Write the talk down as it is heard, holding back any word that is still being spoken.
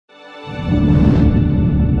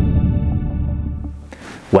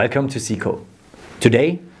Welcome to SIKO.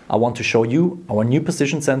 Today I want to show you our new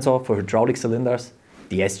position sensor for hydraulic cylinders,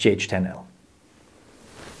 the SGH10L.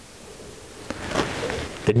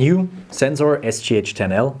 The new sensor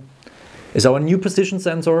SGH10L is our new position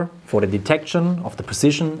sensor for the detection of the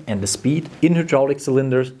position and the speed in hydraulic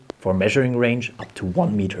cylinders for measuring range up to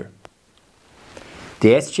 1 meter.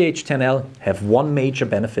 The SGH10L have one major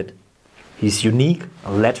benefit: his unique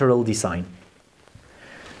lateral design.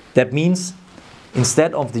 That means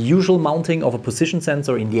instead of the usual mounting of a position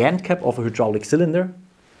sensor in the end cap of a hydraulic cylinder,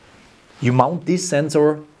 you mount this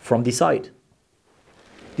sensor from the side.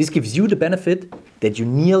 This gives you the benefit that you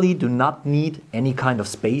nearly do not need any kind of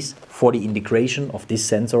space for the integration of this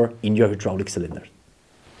sensor in your hydraulic cylinder.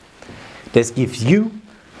 This gives you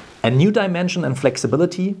a new dimension and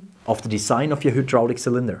flexibility of the design of your hydraulic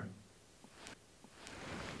cylinder.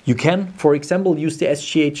 You can, for example, use the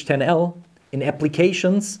SGH10L in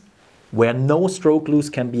applications where no stroke loose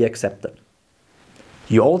can be accepted.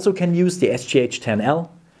 You also can use the SGH10L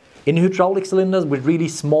in hydraulic cylinders with really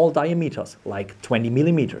small diameters, like 20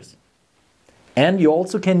 millimeters. And you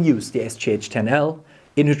also can use the SGH10L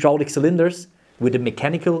in hydraulic cylinders with a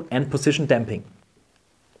mechanical and position damping.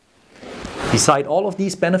 Beside all of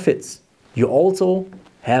these benefits, you also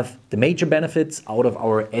have the major benefits out of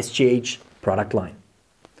our SGH product line.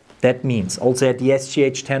 That means also at the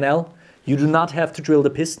SGH10L, you do not have to drill the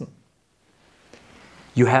piston.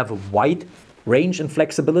 You have a wide range and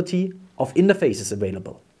flexibility of interfaces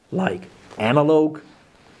available, like analog,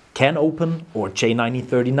 CANopen or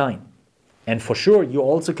J9039. And for sure, you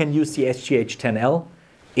also can use the SGH10L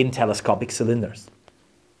in telescopic cylinders.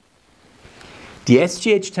 The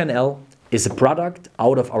SGH10L is a product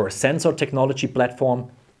out of our sensor technology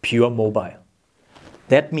platform, Pure Mobile.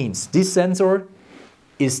 That means this sensor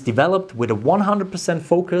is developed with a 100%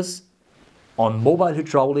 focus on mobile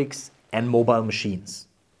hydraulics and mobile machines.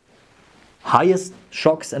 Highest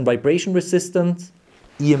shocks and vibration resistance,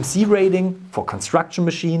 EMC rating for construction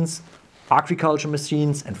machines, agriculture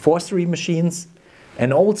machines and forestry machines,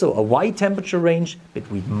 and also a wide temperature range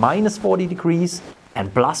between -40 degrees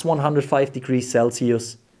and +105 degrees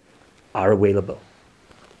Celsius are available.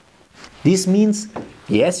 This means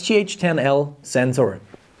the SGH10L sensor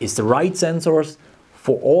is the right sensors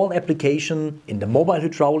for all application in the mobile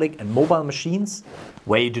hydraulic and mobile machines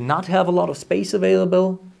where you do not have a lot of space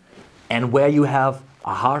available and where you have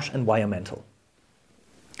a harsh environmental.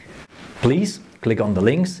 Please click on the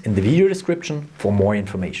links in the video description for more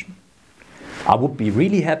information. I would be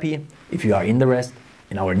really happy if you are interested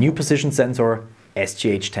in our new position sensor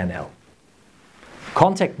SGH10L.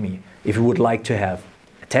 Contact me if you would like to have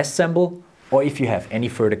a test sample or if you have any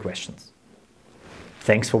further questions.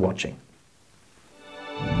 Thanks for watching.